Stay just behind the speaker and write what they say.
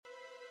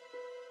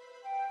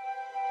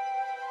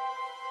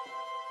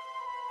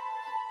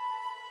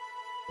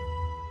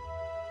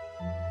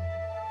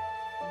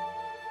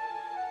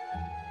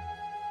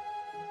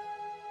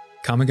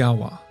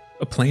Kamigawa,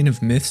 a plane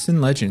of myths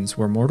and legends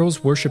where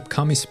mortals worship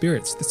kami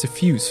spirits that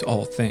suffuse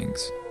all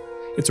things.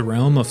 It's a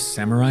realm of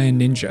samurai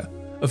and ninja,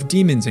 of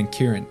demons and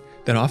kirin,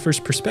 that offers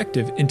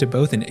perspective into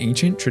both an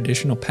ancient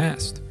traditional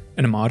past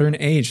and a modern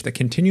age that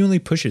continually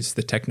pushes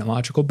the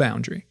technological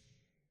boundary.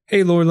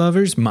 Hey lore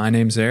lovers, my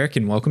name's Eric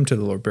and welcome to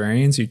the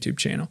Lorebarians YouTube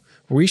channel,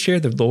 where we share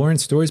the lore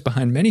and stories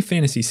behind many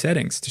fantasy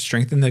settings to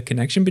strengthen the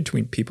connection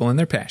between people and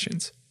their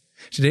passions.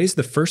 Today's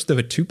the first of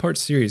a two-part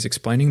series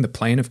explaining the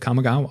plane of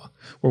Kamigawa,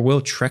 where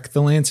we'll trek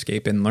the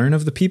landscape and learn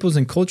of the peoples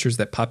and cultures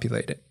that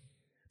populate it.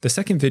 The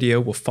second video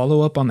will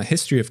follow up on the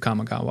history of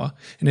Kamigawa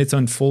and its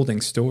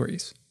unfolding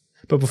stories.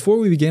 But before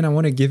we begin, I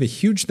want to give a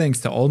huge thanks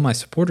to all of my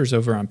supporters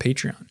over on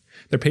Patreon.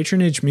 Their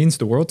patronage means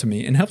the world to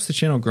me and helps the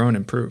channel grow and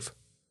improve.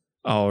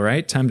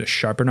 Alright, time to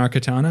sharpen our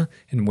katana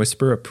and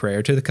whisper a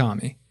prayer to the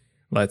kami.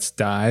 Let's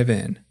dive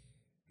in.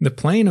 The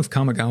plane of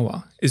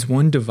Kamigawa is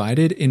one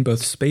divided in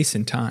both space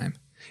and time.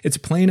 It's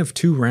a plane of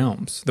two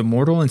realms, the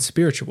mortal and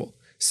spiritual,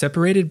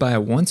 separated by a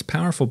once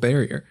powerful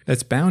barrier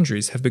that's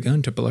boundaries have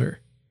begun to blur.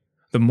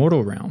 The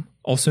mortal realm,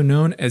 also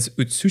known as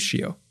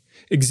Utsushio,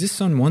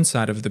 exists on one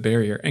side of the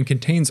barrier and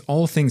contains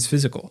all things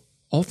physical,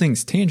 all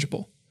things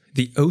tangible.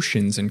 The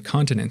oceans and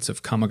continents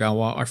of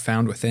Kamigawa are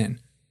found within,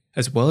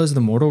 as well as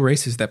the mortal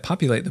races that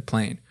populate the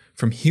plane,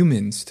 from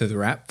humans to the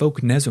rat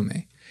folk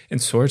Nezume and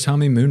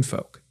Soratami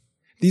moonfolk.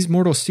 These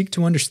mortals seek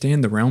to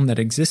understand the realm that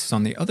exists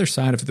on the other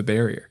side of the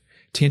barrier,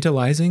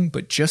 tantalizing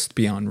but just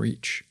beyond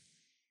reach.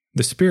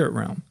 The spirit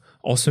realm,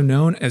 also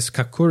known as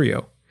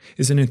Kakuryo,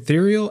 is an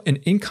ethereal and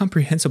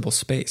incomprehensible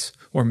space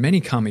where many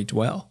kami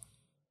dwell.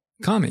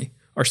 Kami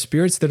are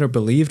spirits that are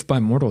believed by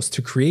mortals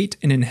to create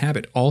and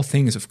inhabit all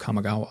things of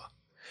Kamigawa.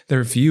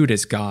 They're viewed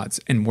as gods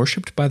and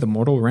worshipped by the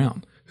mortal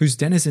realm, whose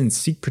denizens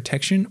seek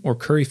protection or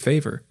curry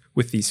favor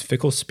with these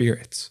fickle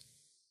spirits.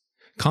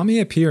 Kami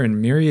appear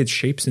in myriad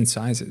shapes and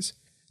sizes.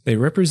 They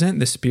represent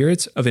the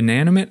spirits of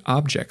inanimate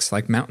objects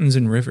like mountains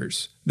and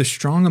rivers, the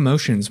strong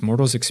emotions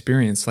mortals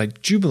experience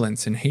like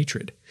jubilance and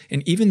hatred,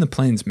 and even the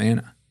plane's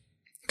mana.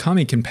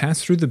 Kami can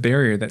pass through the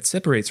barrier that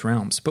separates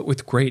realms, but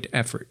with great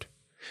effort.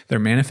 Their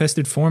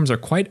manifested forms are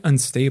quite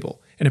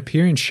unstable and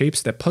appear in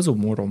shapes that puzzle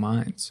mortal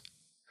minds.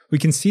 We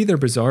can see their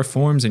bizarre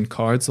forms in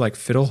cards like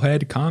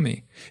Fiddlehead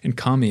Kami and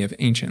Kami of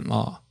Ancient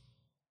Law.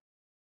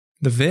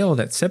 The veil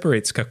that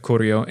separates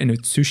Kakuryo and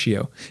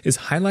Utsushio is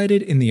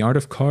highlighted in the art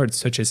of cards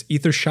such as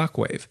Ether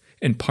Shockwave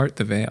and Part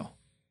the Veil.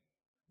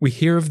 We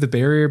hear of the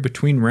barrier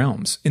between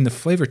realms in the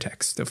flavor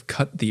text of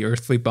Cut the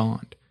Earthly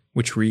Bond,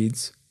 which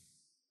reads,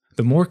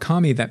 "The more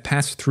kami that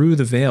passed through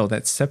the veil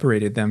that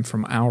separated them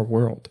from our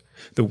world,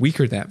 the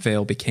weaker that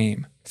veil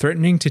became,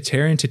 threatening to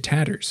tear into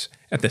tatters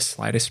at the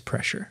slightest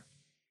pressure."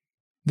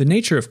 The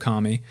nature of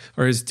kami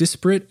are as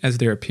disparate as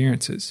their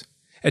appearances.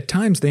 At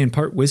times they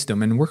impart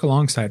wisdom and work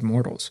alongside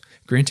mortals,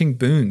 granting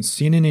boons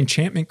seen in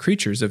enchantment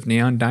creatures of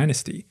Neon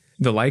Dynasty,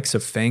 the likes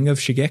of Fang of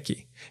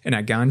Shigeki and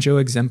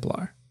Aganjo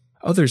Exemplar.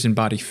 Others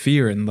embody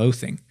fear and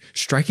loathing,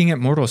 striking at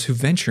mortals who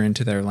venture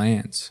into their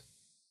lands.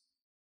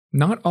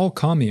 Not all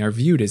kami are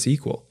viewed as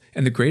equal,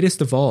 and the greatest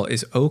of all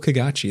is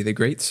Okagachi the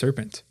Great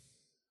Serpent.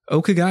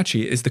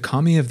 Okagachi is the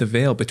kami of the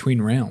veil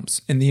between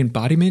realms and the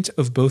embodiment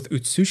of both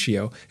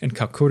Utsushio and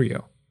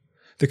Kakuryo.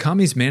 The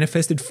kami's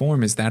manifested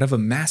form is that of a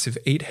massive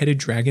 8-headed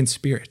dragon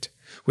spirit,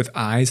 with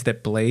eyes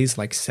that blaze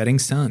like setting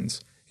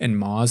suns and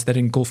maws that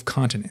engulf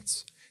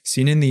continents,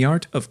 seen in the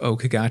art of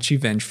Okagachi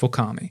Vengeful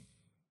Kami.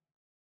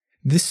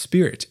 This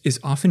spirit is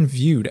often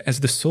viewed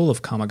as the soul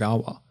of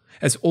Kamigawa,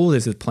 as old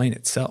as the plane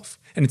itself,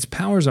 and its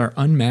powers are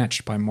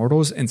unmatched by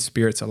mortals and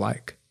spirits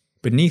alike.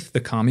 Beneath the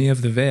kami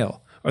of the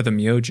veil are the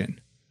Myojin,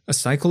 a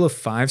cycle of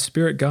 5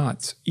 spirit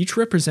gods, each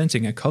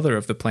representing a color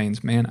of the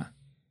plane's mana.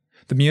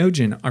 The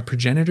Myojin are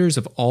progenitors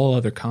of all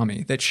other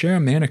kami that share a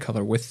mana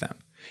color with them,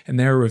 and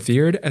they are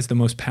revered as the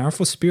most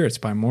powerful spirits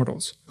by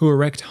mortals, who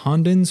erect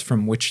hondens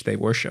from which they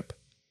worship.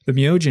 The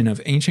Myojin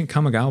of ancient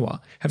Kamigawa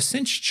have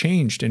since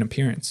changed in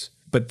appearance,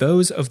 but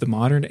those of the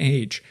modern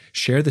age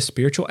share the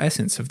spiritual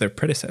essence of their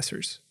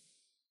predecessors.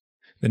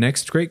 The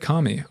next great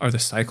kami are the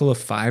cycle of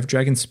 5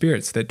 dragon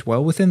spirits that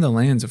dwell within the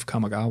lands of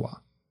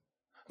Kamigawa.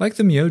 Like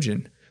the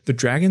Myojin, the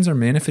dragons are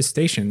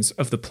manifestations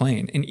of the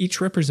plane, and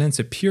each represents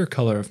a pure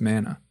color of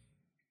mana.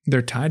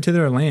 They're tied to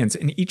their lands,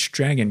 and each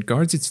dragon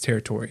guards its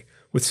territory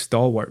with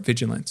stalwart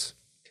vigilance.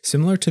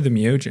 Similar to the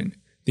Myojin,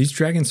 these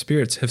dragon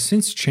spirits have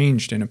since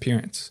changed in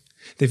appearance.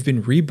 They've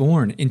been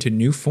reborn into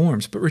new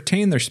forms but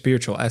retain their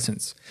spiritual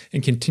essence,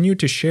 and continue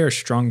to share a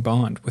strong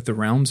bond with the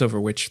realms over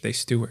which they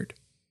steward.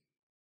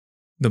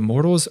 The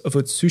mortals of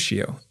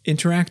Utsushio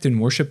interact and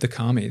worship the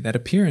kami that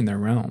appear in their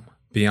realm.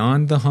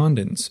 Beyond the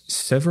hondens,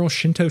 several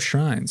Shinto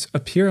shrines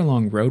appear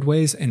along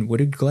roadways and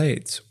wooded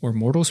glades where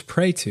mortals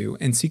pray to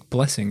and seek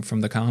blessing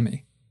from the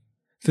kami.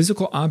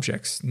 Physical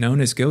objects,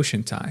 known as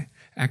go-shintai,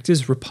 act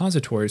as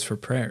repositories for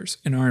prayers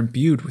and are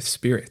imbued with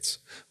spirits,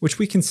 which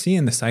we can see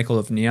in the cycle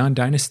of Neon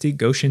Dynasty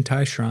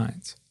go-shintai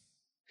shrines.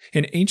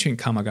 In ancient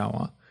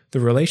Kamigawa, the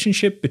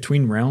relationship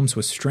between realms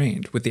was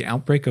strained with the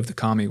outbreak of the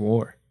Kami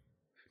War.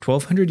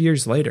 1,200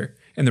 years later,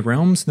 and the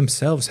realms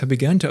themselves have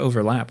begun to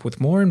overlap, with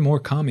more and more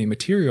kami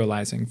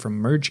materializing from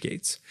merge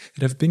gates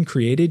that have been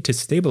created to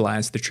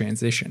stabilize the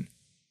transition.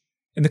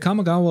 In the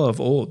Kamigawa of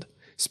old,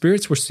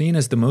 spirits were seen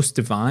as the most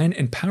divine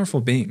and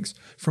powerful beings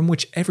from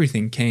which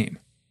everything came.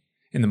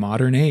 In the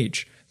modern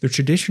age, the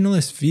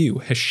traditionalist view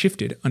has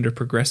shifted under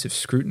progressive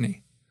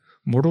scrutiny.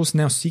 Mortals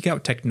now seek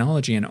out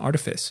technology and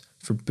artifice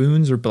for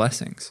boons or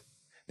blessings.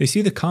 They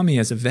see the kami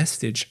as a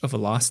vestige of a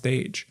lost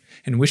age,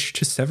 and wish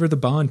to sever the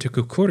bond to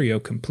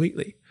Kokoryo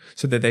completely,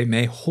 so that they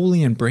may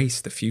wholly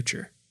embrace the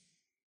future.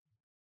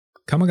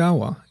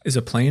 Kamigawa is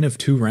a plane of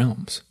two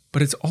realms,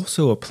 but it's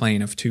also a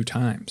plane of two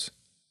times.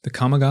 The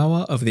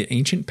Kamigawa of the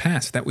ancient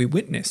past that we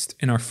witnessed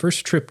in our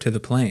first trip to the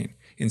plane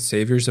in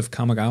Saviors of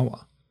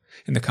Kamigawa,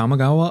 and the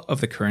Kamigawa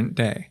of the current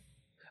day.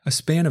 A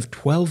span of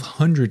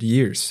 1,200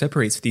 years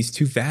separates these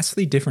two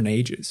vastly different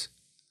ages.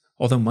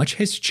 Although much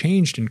has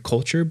changed in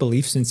culture,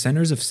 beliefs, and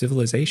centers of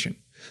civilization,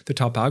 the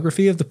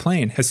topography of the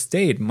plane has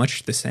stayed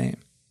much the same.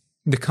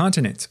 The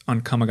continent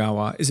on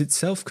Kamigawa is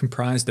itself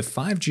comprised of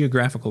 5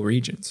 geographical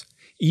regions,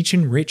 each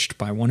enriched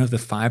by one of the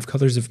 5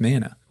 colors of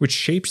mana, which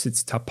shapes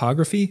its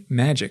topography,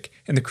 magic,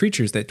 and the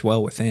creatures that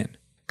dwell within.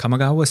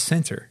 Kamigawa's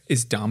center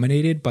is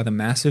dominated by the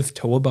massive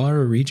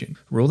Towabara region.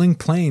 Rolling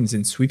plains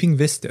and sweeping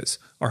vistas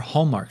are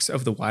hallmarks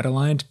of the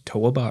wide-aligned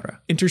Towabara,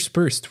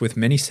 interspersed with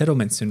many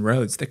settlements and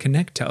roads that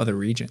connect to other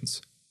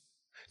regions.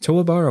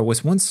 Towabara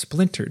was once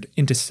splintered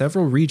into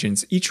several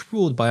regions, each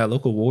ruled by a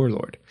local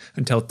warlord,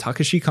 until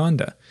Takashi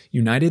Kanda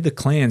united the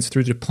clans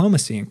through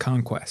diplomacy and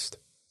conquest.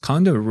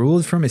 Kanda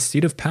ruled from his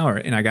seat of power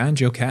in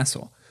Aganjo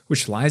Castle,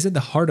 which lies at the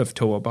heart of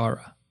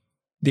Towabara.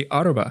 The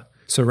Araba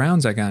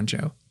surrounds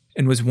Aganjo,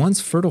 and was once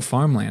fertile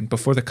farmland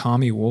before the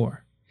Kami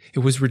War. It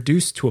was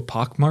reduced to a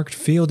pockmarked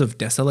field of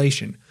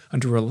desolation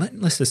under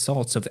relentless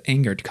assaults of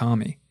angered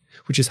Kami,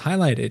 which is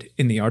highlighted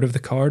in the art of the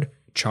card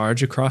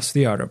Charge Across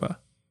the Araba.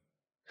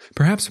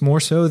 Perhaps more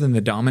so than the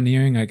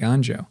domineering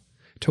Aganjo,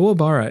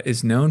 Towabara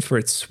is known for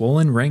its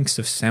swollen ranks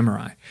of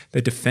samurai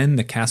that defend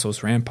the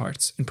castle's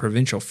ramparts and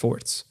provincial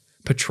forts,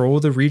 patrol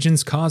the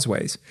region's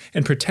causeways,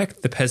 and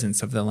protect the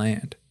peasants of the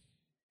land.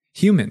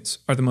 Humans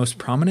are the most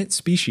prominent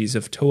species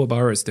of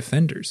Towabara's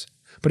defenders,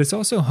 but it's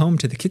also home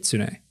to the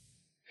kitsune.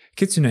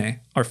 Kitsune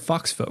are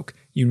foxfolk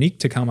unique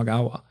to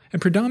Kamigawa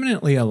and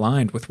predominantly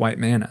aligned with white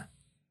mana.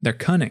 Their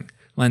cunning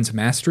lends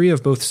mastery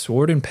of both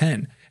sword and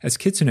pen, as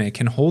kitsune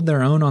can hold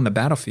their own on the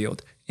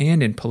battlefield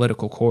and in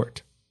political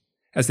court.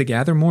 As they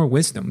gather more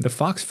wisdom, the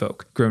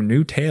foxfolk grow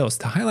new tails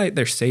to highlight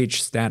their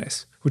sage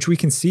status, which we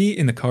can see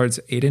in the cards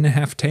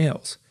 8.5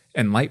 Tails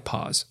and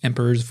Lightpaw's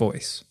Emperor's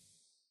Voice.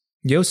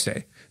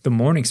 Yosei, the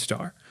Morning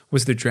Star,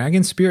 was the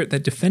dragon spirit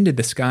that defended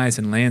the skies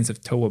and lands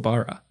of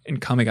Towabara in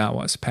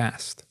Kamigawa's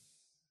past.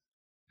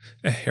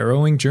 A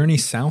harrowing journey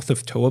south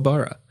of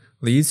Towabara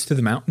leads to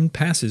the mountain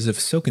passes of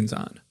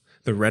Sokenzan,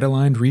 the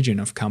red-aligned region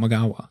of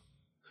Kamigawa.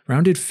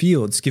 Rounded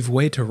fields give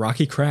way to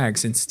rocky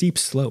crags and steep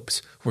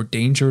slopes where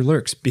danger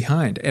lurks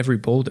behind every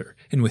boulder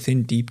and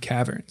within deep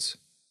caverns.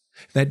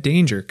 That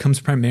danger comes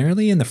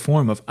primarily in the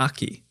form of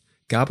Aki,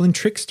 goblin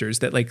tricksters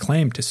that lay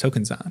claim to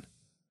Sokenzan.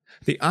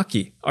 The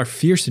Aki are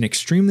fierce and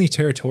extremely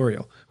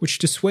territorial, which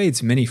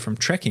dissuades many from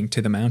trekking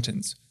to the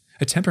mountains,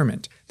 a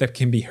temperament that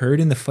can be heard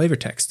in the flavor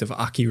text of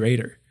Aki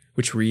Raider,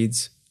 which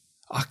reads,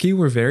 Aki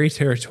were very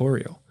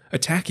territorial,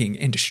 attacking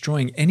and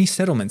destroying any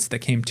settlements that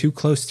came too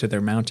close to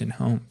their mountain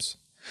homes.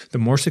 The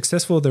more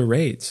successful their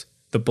raids,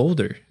 the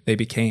bolder they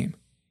became.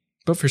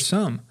 But for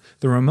some,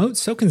 the remote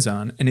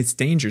Sokenzan and its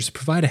dangers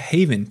provide a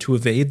haven to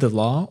evade the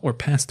law or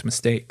past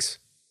mistakes.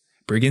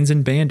 Brigands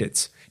and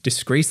bandits,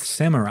 disgraced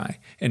samurai,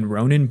 and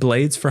ronin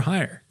blades for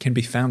hire can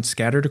be found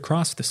scattered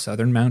across the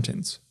southern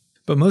mountains.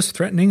 But most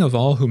threatening of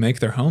all who make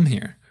their home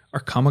here are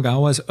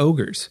Kamigawa's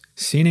ogres,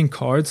 seen in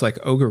cards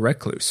like Ogre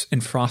Recluse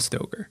and Frost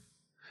Ogre.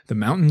 The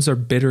mountains are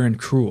bitter and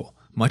cruel,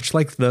 much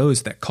like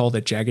those that call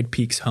the jagged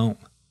peaks home.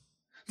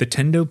 The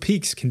Tendo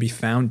Peaks can be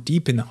found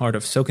deep in the heart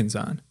of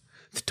Sokenzan,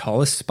 the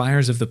tallest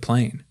spires of the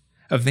plain,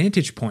 a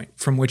vantage point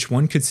from which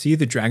one could see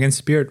the dragon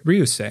spirit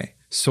Ryusei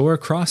soar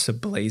across a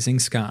blazing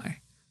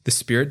sky, the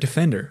spirit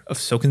defender of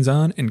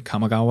Sokenzan and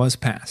Kamigawa's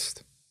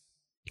past.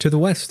 To the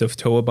west of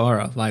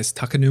Towabara lies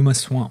Takanuma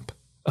Swamp,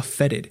 a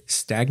fetid,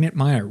 stagnant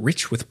mire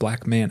rich with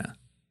black mana.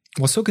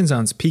 While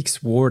Sokenzan's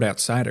peaks ward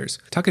outsiders,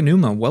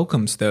 Takanuma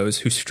welcomes those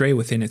who stray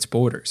within its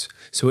borders,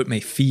 so it may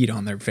feed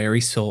on their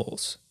very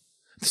souls.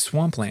 The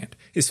swampland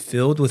is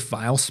filled with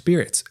vile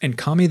spirits and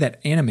kami that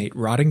animate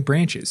rotting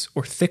branches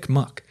or thick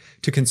muck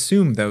to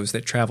consume those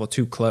that travel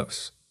too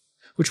close,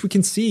 which we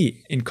can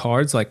see in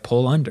cards like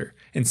Pull Under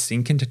and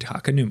Sink into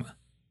Takanuma.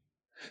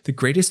 The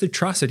greatest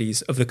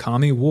atrocities of the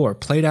Kami War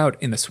played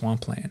out in the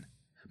swampland,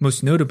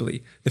 most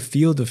notably the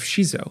field of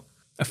Shizo,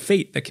 a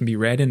fate that can be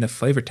read in the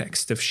flavor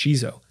text of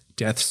Shizo,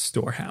 Death's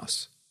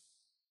Storehouse.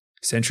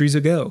 Centuries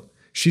ago,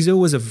 Shizo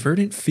was a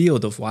verdant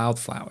field of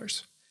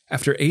wildflowers.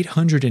 After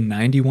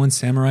 891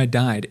 samurai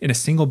died in a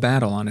single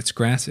battle on its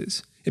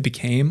grasses, it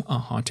became a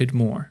haunted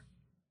moor.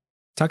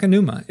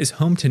 Takanuma is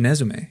home to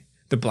Nezume,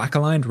 the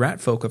black-aligned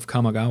rat folk of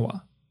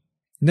Kamigawa.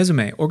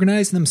 Nezume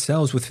organize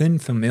themselves within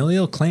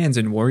familial clans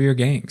and warrior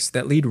gangs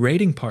that lead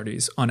raiding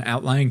parties on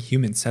outlying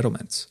human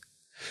settlements.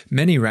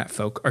 Many rat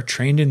folk are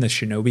trained in the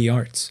shinobi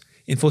arts,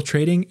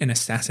 infiltrating and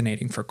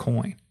assassinating for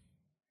coin.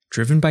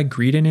 Driven by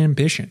greed and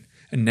ambition,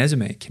 a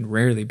Nezume can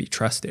rarely be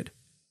trusted.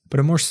 But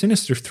a more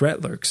sinister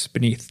threat lurks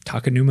beneath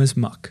Takanuma's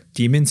muck.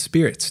 Demon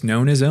spirits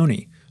known as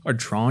Oni are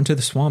drawn to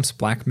the swamp's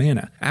black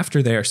mana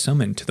after they are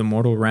summoned to the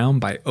mortal realm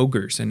by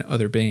ogres and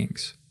other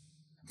beings.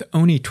 The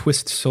Oni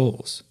twist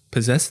souls,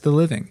 possess the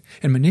living,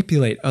 and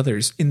manipulate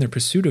others in their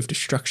pursuit of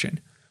destruction,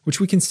 which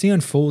we can see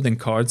unfold in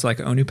cards like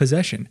Oni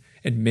Possession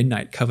and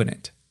Midnight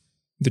Covenant.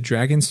 The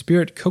dragon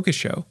spirit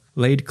Kokisho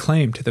laid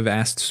claim to the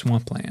vast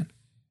swampland.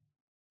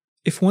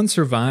 If one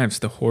survives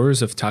the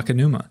horrors of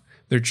Takanuma,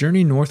 their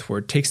journey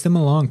northward takes them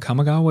along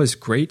Kamigawa's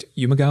great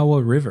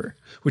Yumagawa River,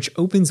 which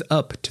opens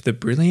up to the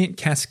brilliant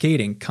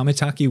cascading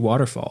Kamitaki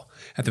waterfall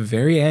at the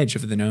very edge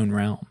of the known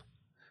realm.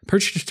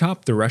 Perched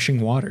atop the rushing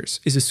waters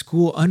is a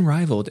school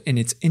unrivaled in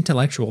its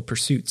intellectual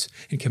pursuits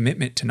and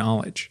commitment to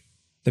knowledge,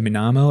 the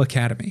Minamo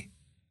Academy.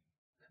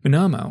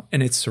 Minamo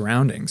and its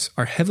surroundings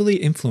are heavily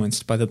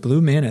influenced by the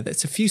blue mana that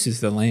suffuses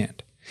the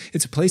land.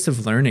 It's a place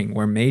of learning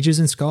where mages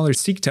and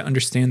scholars seek to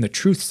understand the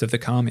truths of the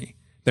kami,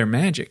 their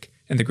magic,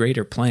 and the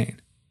greater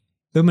plane.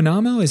 Though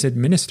Minamo is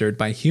administered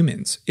by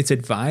humans, it's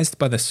advised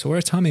by the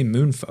Soratami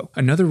Moonfolk,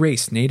 another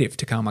race native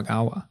to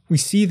Kamigawa. We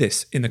see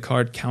this in the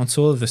card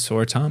Council of the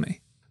Soratami.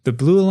 The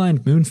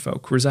blue-aligned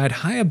Moonfolk reside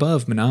high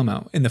above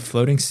Minamo in the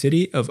floating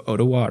city of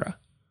Odawara,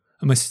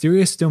 a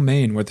mysterious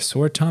domain where the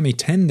Soratami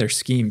tend their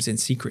schemes and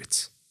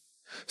secrets.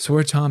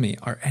 Soratami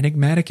are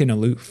enigmatic and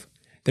aloof.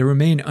 They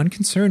remain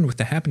unconcerned with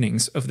the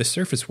happenings of the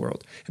surface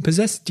world and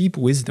possess deep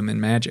wisdom and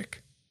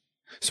magic.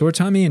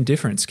 Soratami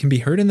indifference can be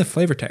heard in the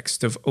flavor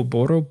text of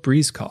Oboro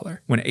Breezecaller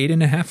when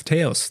 8.5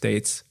 Tails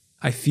states,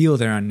 "I feel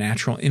their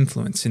unnatural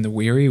influence in the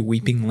weary,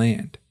 weeping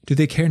land. Do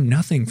they care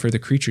nothing for the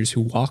creatures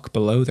who walk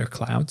below their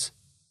clouds?"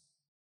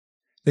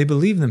 They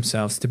believe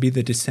themselves to be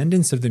the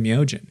descendants of the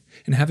Myojin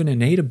and have an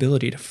innate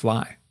ability to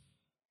fly.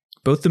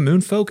 Both the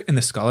Moonfolk and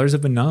the scholars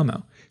of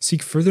Minamo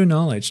seek further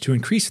knowledge to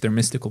increase their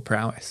mystical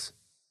prowess.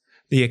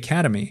 The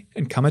Academy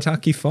and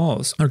Kamitaki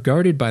Falls are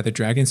guarded by the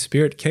dragon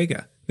spirit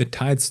Kega, the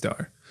Tide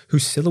Star,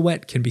 whose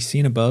silhouette can be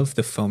seen above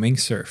the foaming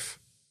surf.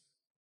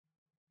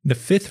 The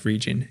fifth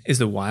region is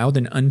the wild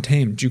and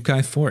untamed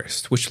Jukai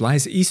Forest, which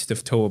lies east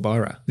of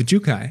Toobara. The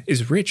Jukai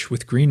is rich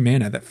with green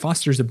mana that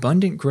fosters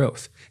abundant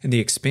growth, and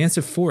the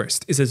expansive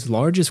forest is as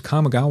large as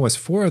Kamigawa's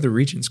 4 other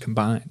regions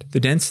combined.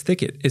 The dense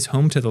thicket is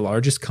home to the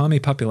largest kami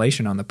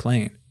population on the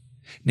plain.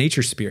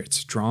 Nature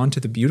spirits drawn to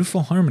the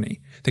beautiful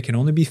harmony that can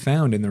only be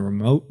found in the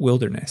remote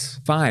wilderness.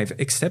 5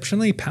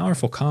 exceptionally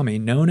powerful kami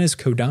known as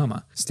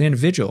Kodama stand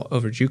vigil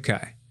over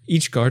Jukai,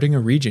 each guarding a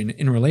region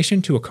in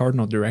relation to a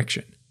cardinal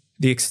direction.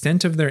 The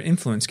extent of their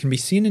influence can be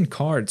seen in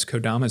cards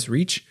Kodama's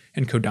Reach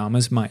and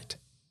Kodama's Might.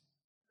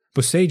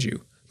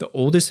 Boseiju, the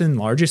oldest and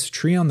largest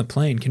tree on the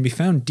plain, can be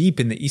found deep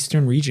in the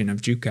eastern region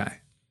of Jukai.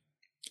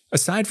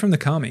 Aside from the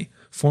kami,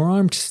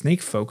 4-armed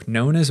snake folk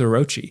known as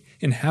Orochi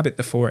inhabit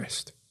the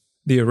forest.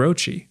 The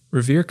Orochi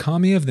revere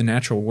kami of the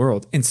natural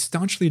world and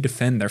staunchly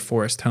defend their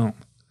forest home.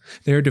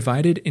 They are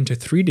divided into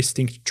 3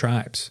 distinct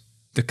tribes: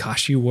 the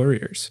Kashi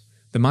warriors,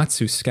 the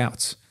Matsu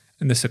scouts,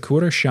 and the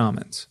Sakura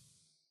shamans.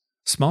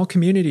 Small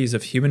communities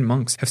of human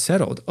monks have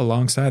settled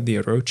alongside the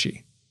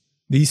Orochi.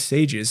 These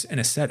sages and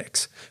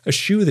ascetics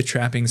eschew the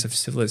trappings of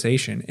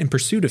civilization in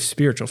pursuit of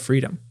spiritual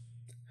freedom.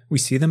 We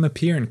see them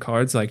appear in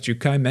cards like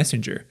Jukai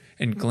Messenger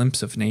and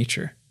Glimpse of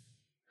Nature.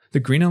 The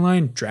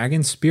green-aligned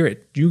dragon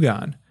spirit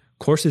Jugan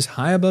courses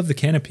high above the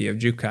canopy of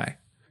Jukai,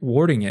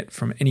 warding it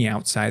from any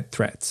outside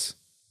threats.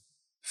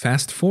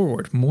 Fast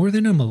forward more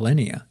than a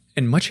millennia,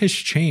 and much has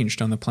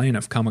changed on the plane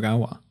of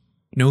Kamigawa.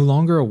 No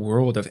longer a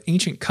world of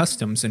ancient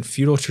customs and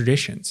feudal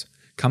traditions,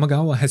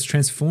 Kamigawa has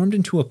transformed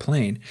into a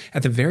plane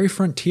at the very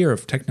frontier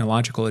of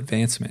technological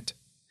advancement.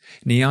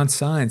 Neon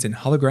signs and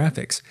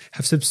holographics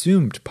have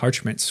subsumed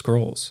parchment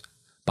scrolls.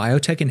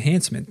 Biotech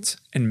enhancements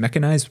and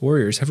mechanized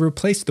warriors have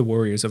replaced the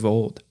warriors of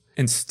old,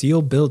 and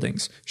steel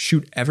buildings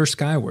shoot ever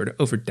skyward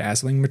over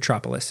dazzling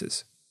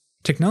metropolises.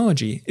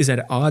 Technology is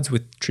at odds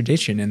with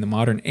tradition in the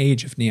modern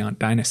age of Neon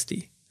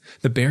Dynasty.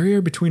 The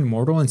barrier between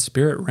mortal and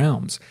spirit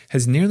realms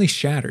has nearly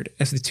shattered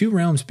as the 2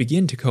 realms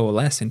begin to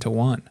coalesce into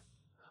one.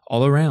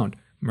 All around,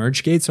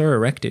 merge gates are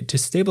erected to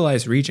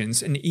stabilize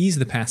regions and ease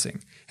the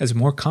passing as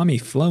more kami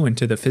flow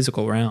into the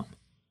physical realm.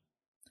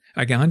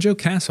 Aganjo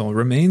Castle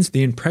remains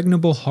the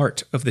impregnable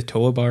heart of the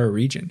Toobara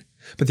region,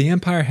 but the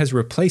empire has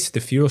replaced the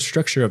feudal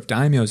structure of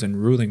daimyos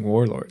and ruling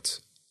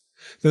warlords.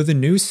 Though the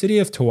new city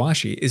of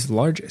Towashi is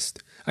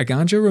largest,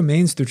 Aganjo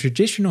remains the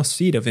traditional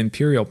seat of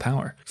imperial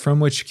power, from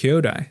which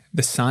Kyodai,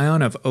 the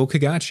scion of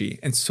Okagachi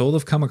and soul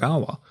of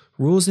Kamigawa,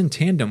 rules in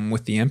tandem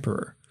with the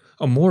emperor,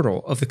 a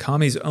mortal of the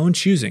kami's own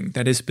choosing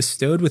that is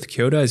bestowed with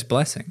Kyodai's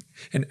blessing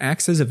and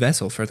acts as a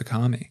vessel for the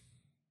kami.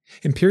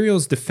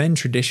 Imperials defend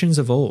traditions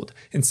of old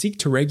and seek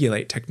to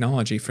regulate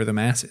technology for the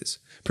masses,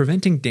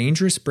 preventing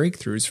dangerous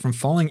breakthroughs from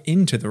falling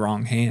into the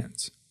wrong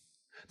hands.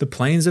 The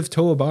plains of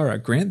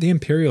Towabara grant the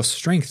imperial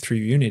strength through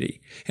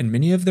unity, and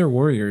many of their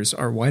warriors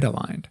are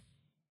white-aligned.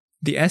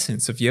 The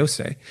essence of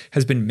Yosei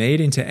has been made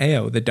into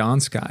Eo, the dawn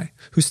sky,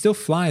 who still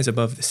flies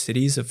above the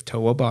cities of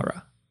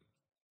Towabara.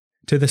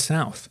 To the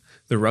south,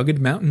 the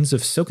rugged mountains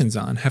of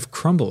Sokenzan have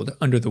crumbled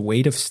under the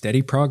weight of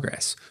steady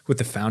progress with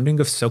the founding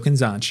of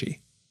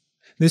Sokenzanshi.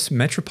 This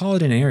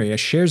metropolitan area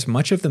shares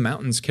much of the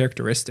mountain's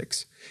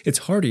characteristics.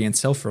 It's hardy and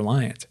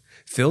self-reliant,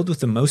 filled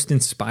with the most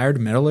inspired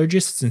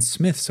metallurgists and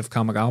smiths of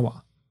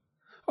Kamigawa.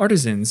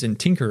 Artisans and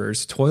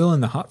tinkerers toil in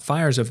the hot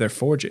fires of their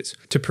forges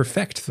to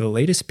perfect the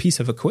latest piece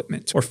of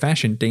equipment or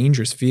fashion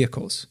dangerous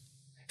vehicles.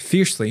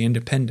 Fiercely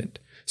independent,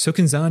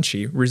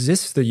 Sokenzanshi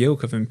resists the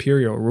yoke of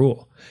imperial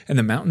rule, and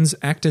the mountains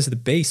act as the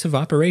base of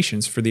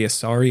operations for the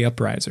Asari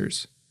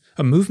uprisers,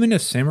 a movement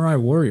of samurai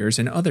warriors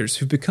and others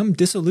who've become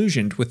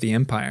disillusioned with the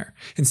empire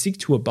and seek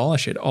to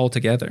abolish it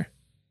altogether.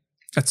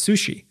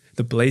 Atsushi,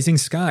 the blazing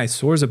sky,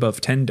 soars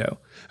above Tendo,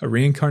 a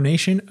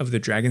reincarnation of the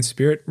dragon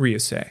spirit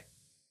Ryusei.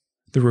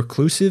 The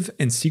reclusive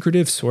and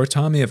secretive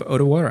Suratami of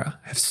Odawara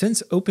have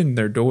since opened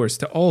their doors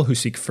to all who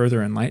seek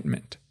further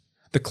enlightenment.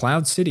 The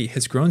Cloud City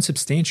has grown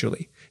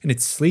substantially, and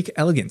its sleek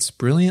elegance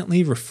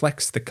brilliantly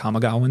reflects the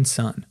Kamigawan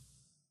sun.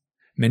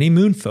 Many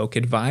moonfolk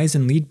advise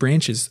and lead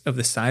branches of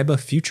the Saiba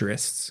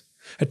Futurists,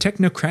 a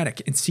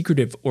technocratic and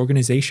secretive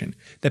organization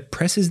that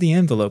presses the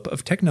envelope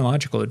of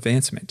technological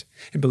advancement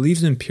and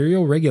believes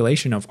imperial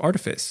regulation of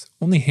artifice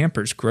only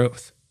hampers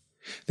growth.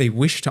 They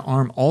wish to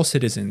arm all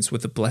citizens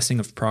with the blessing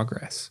of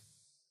progress.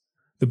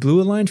 The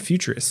blue-aligned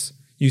futurists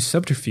use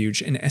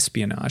subterfuge and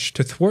espionage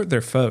to thwart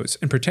their foes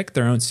and protect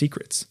their own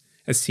secrets,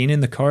 as seen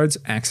in the cards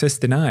Access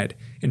Denied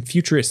and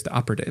Futurist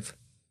Operative.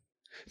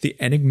 The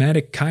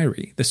enigmatic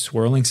Kairi, the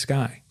swirling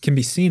sky, can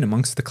be seen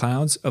amongst the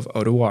clouds of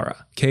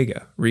Odawara,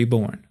 Keiga,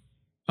 reborn.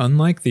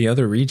 Unlike the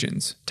other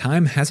regions,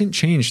 time hasn't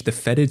changed the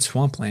fetid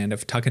swampland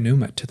of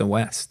Takanuma to the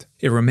west.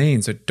 It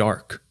remains a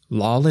dark,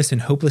 lawless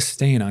and hopeless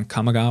stain on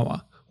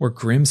Kamigawa, where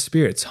grim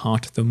spirits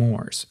haunt the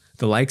moors,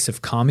 the likes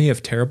of Kami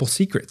of Terrible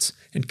Secrets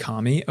and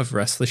Kami of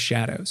Restless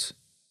Shadows.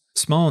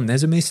 Small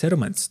Nezume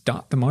settlements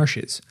dot the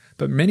marshes,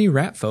 but many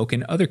rat folk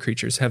and other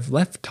creatures have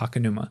left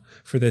Takanuma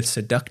for the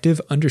seductive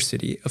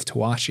undercity of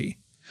Tawashi,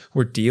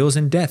 where deals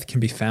and death can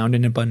be found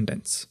in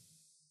abundance.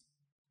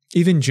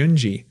 Even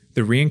Junji,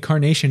 the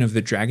reincarnation of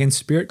the dragon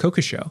spirit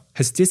Kokusho,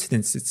 has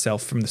distanced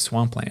itself from the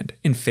swampland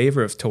in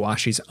favor of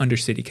Tawashi's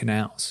undercity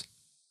canals.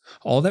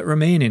 All that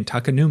remain in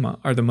Takanuma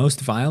are the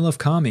most vile of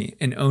Kami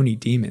and Oni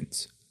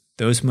demons,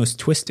 those most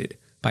twisted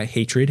by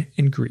hatred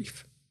and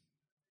grief.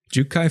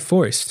 Jukai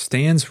Forest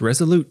stands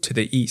resolute to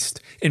the east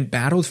and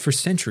battled for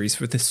centuries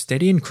with the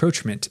steady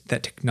encroachment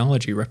that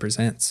technology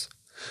represents.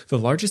 The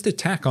largest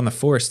attack on the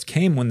forest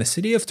came when the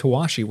city of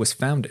Tawashi was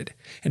founded,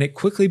 and it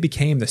quickly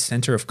became the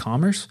center of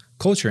commerce,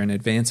 culture, and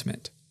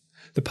advancement.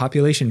 The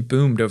population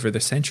boomed over the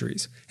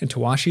centuries, and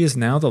Tawashi is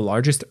now the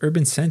largest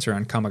urban center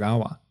on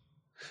Kamigawa.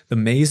 The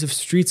maze of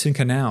streets and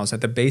canals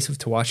at the base of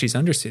Tawashi's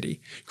undercity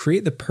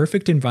create the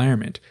perfect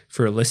environment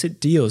for illicit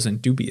deals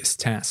and dubious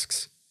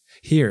tasks.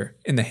 Here,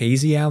 in the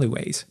hazy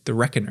alleyways, the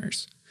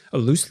Reckoners, a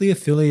loosely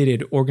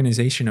affiliated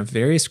organization of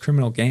various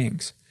criminal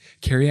gangs,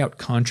 carry out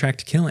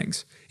contract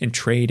killings and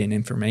trade in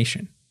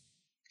information.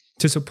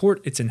 To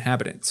support its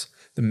inhabitants,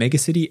 the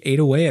megacity ate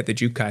away at the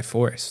Jukai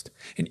Forest,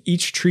 and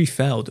each tree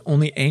felled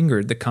only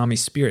angered the Kami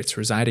spirits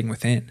residing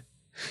within.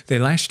 They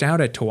lashed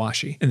out at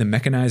Tawashi and the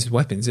mechanized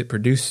weapons it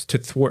produced to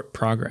thwart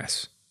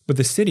progress. But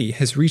the city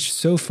has reached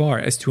so far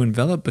as to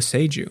envelop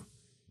Boseiju.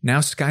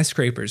 Now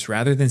skyscrapers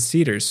rather than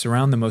cedars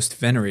surround the most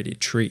venerated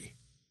tree.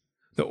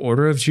 The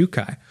Order of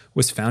Jukai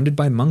was founded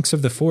by monks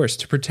of the forest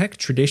to protect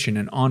tradition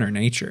and honor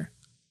nature.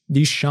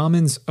 These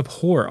shamans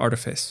abhor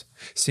artifice,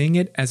 seeing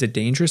it as a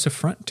dangerous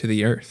affront to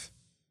the earth.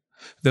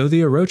 Though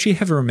the Orochi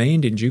have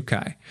remained in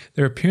Jukai,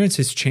 their appearance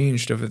has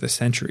changed over the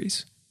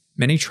centuries.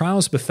 Many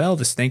trials befell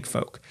the snake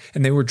folk,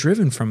 and they were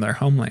driven from their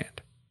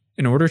homeland.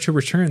 In order to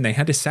return, they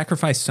had to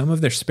sacrifice some of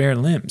their spare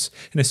limbs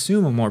and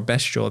assume a more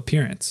bestial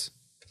appearance.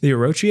 The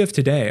Orochi of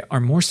today are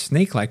more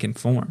snake-like in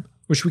form,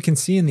 which we can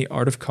see in the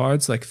art of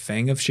cards like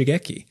Fang of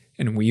Shigeki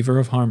and Weaver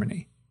of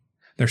Harmony.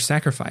 Their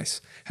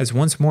sacrifice has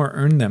once more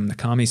earned them the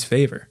Kami's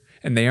favor,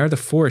 and they are the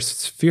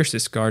forest's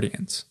fiercest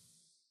guardians.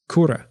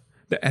 Kura,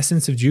 the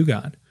essence of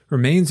Jugan,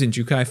 remains in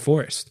Jukai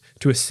Forest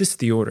to assist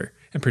the Order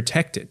and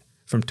protect it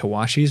from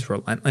Tawashi's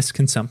relentless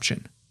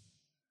consumption.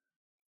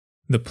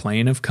 The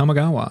plain of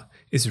Kamigawa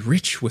is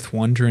rich with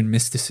wonder and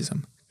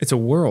mysticism. It's a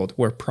world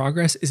where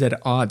progress is at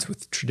odds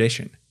with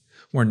tradition,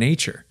 where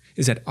nature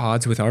is at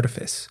odds with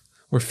artifice,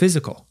 where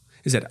physical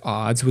is at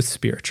odds with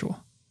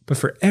spiritual. But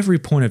for every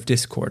point of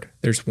discord,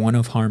 there's one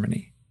of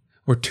harmony,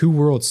 where two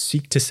worlds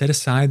seek to set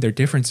aside their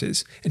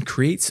differences and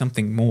create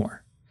something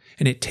more.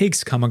 And it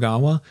takes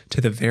Kamigawa to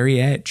the very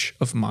edge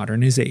of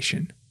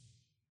modernization.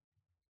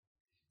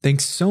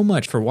 Thanks so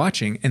much for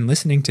watching and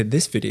listening to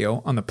this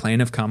video on the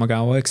Plane of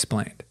Kamigawa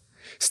Explained.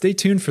 Stay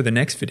tuned for the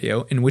next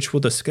video in which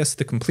we'll discuss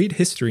the complete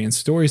history and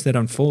stories that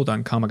unfold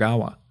on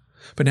Kamigawa.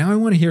 But now I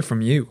want to hear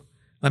from you.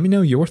 Let me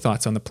know your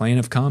thoughts on the Plane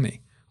of Kami.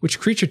 Which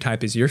creature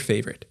type is your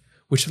favorite?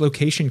 which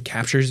location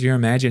captures your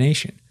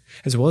imagination,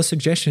 as well as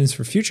suggestions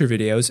for future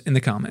videos in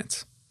the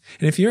comments.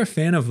 And if you're a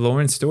fan of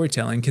lore and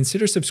storytelling,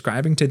 consider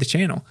subscribing to the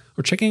channel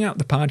or checking out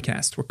the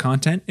podcast where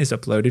content is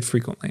uploaded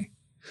frequently.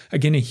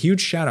 Again, a huge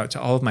shout out to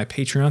all of my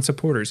Patreon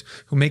supporters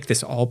who make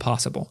this all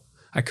possible.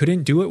 I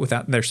couldn't do it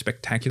without their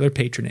spectacular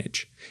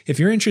patronage. If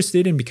you're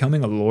interested in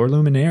becoming a lore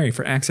luminary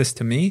for access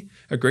to me,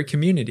 a great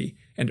community,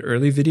 and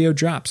early video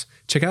drops,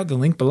 check out the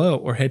link below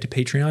or head to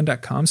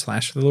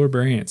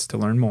patreon.com/thelorebrarians to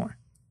learn more.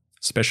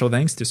 Special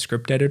thanks to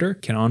script editor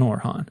Kenan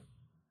Orhan.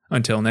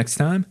 Until next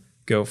time,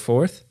 go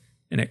forth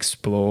and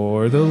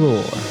explore the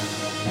lore.